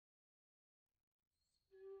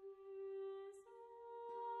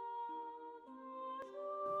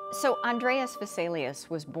So Andreas Vesalius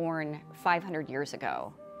was born 500 years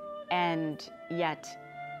ago, and yet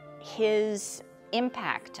his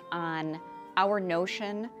impact on our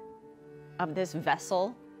notion of this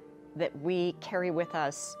vessel that we carry with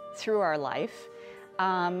us through our life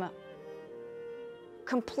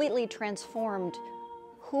completely transformed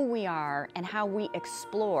who we are and how we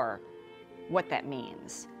explore what that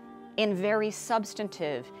means in very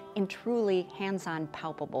substantive, in truly hands-on,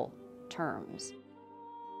 palpable terms.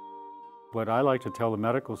 What I like to tell the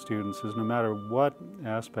medical students is no matter what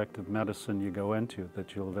aspect of medicine you go into,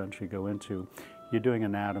 that you'll eventually go into, you're doing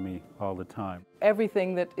anatomy all the time.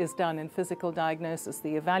 Everything that is done in physical diagnosis,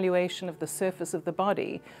 the evaluation of the surface of the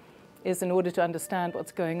body, is in order to understand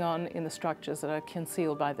what's going on in the structures that are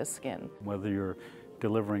concealed by the skin. Whether you're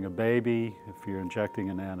delivering a baby, if you're injecting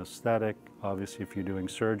an anesthetic, obviously if you're doing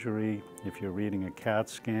surgery, if you're reading a CAT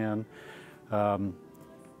scan,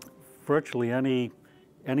 virtually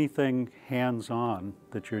anything hands-on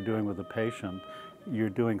that you're doing with a patient, you're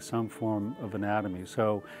doing some form of anatomy.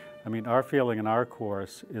 So, I mean, our feeling in our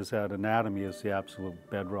course is that anatomy is the absolute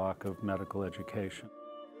bedrock of medical education.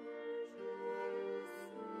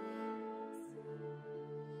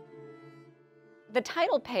 The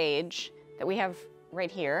title page that we have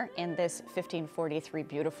right here in this 1543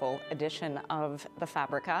 beautiful edition of the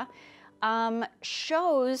Fabrica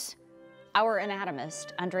shows our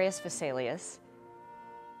anatomist, Andreas Vesalius,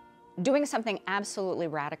 doing something absolutely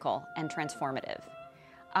radical and transformative.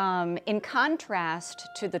 In contrast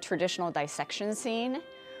to the traditional dissection scene,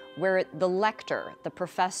 where the lector, the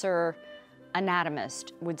professor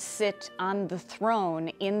anatomist, would sit on the throne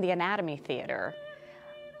in the anatomy theater,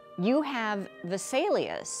 you have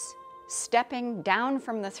Vesalius stepping down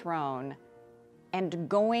from the throne and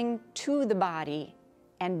going to the body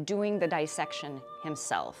and doing the dissection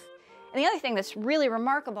himself. And the other thing that's really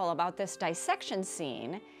remarkable about this dissection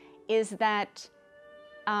scene is that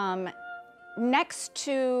next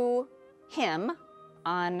to him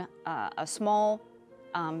on a small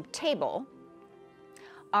table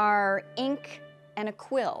are ink and a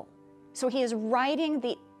quill. So he is writing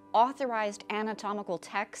the authorized anatomical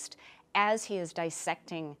text as he is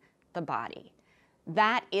dissecting the body.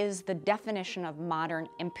 That is the definition of modern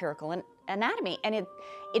empirical anatomy, and it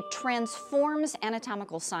transforms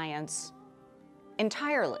anatomical science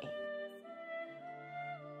entirely.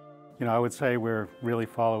 You know, I would say we're really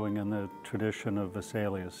following in the tradition of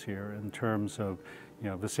Vesalius here in terms of, you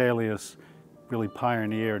know, Vesalius really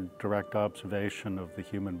pioneered direct observation of the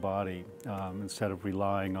human body instead of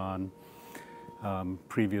relying on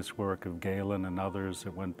previous work of Galen and others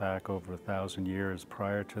that went back over 1,000 years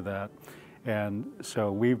prior to that. And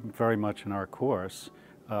so we very much in our course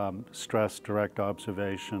stress direct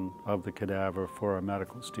observation of the cadaver for our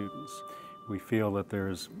medical students. We feel that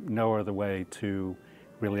there's no other way to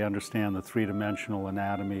really understand the three-dimensional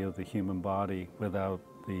anatomy of the human body without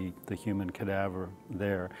the human cadaver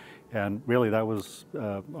there. And really that was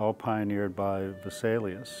all pioneered by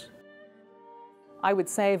Vesalius. I would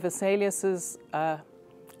say Vesalius's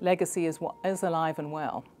legacy is alive and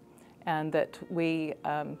well, and that we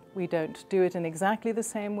don't do it in exactly the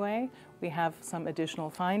same way. We have some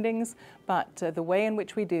additional findings, but the way in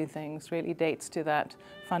which we do things really dates to that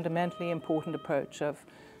fundamentally important approach of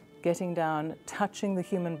getting down, touching the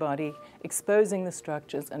human body, exposing the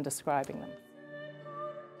structures and describing them.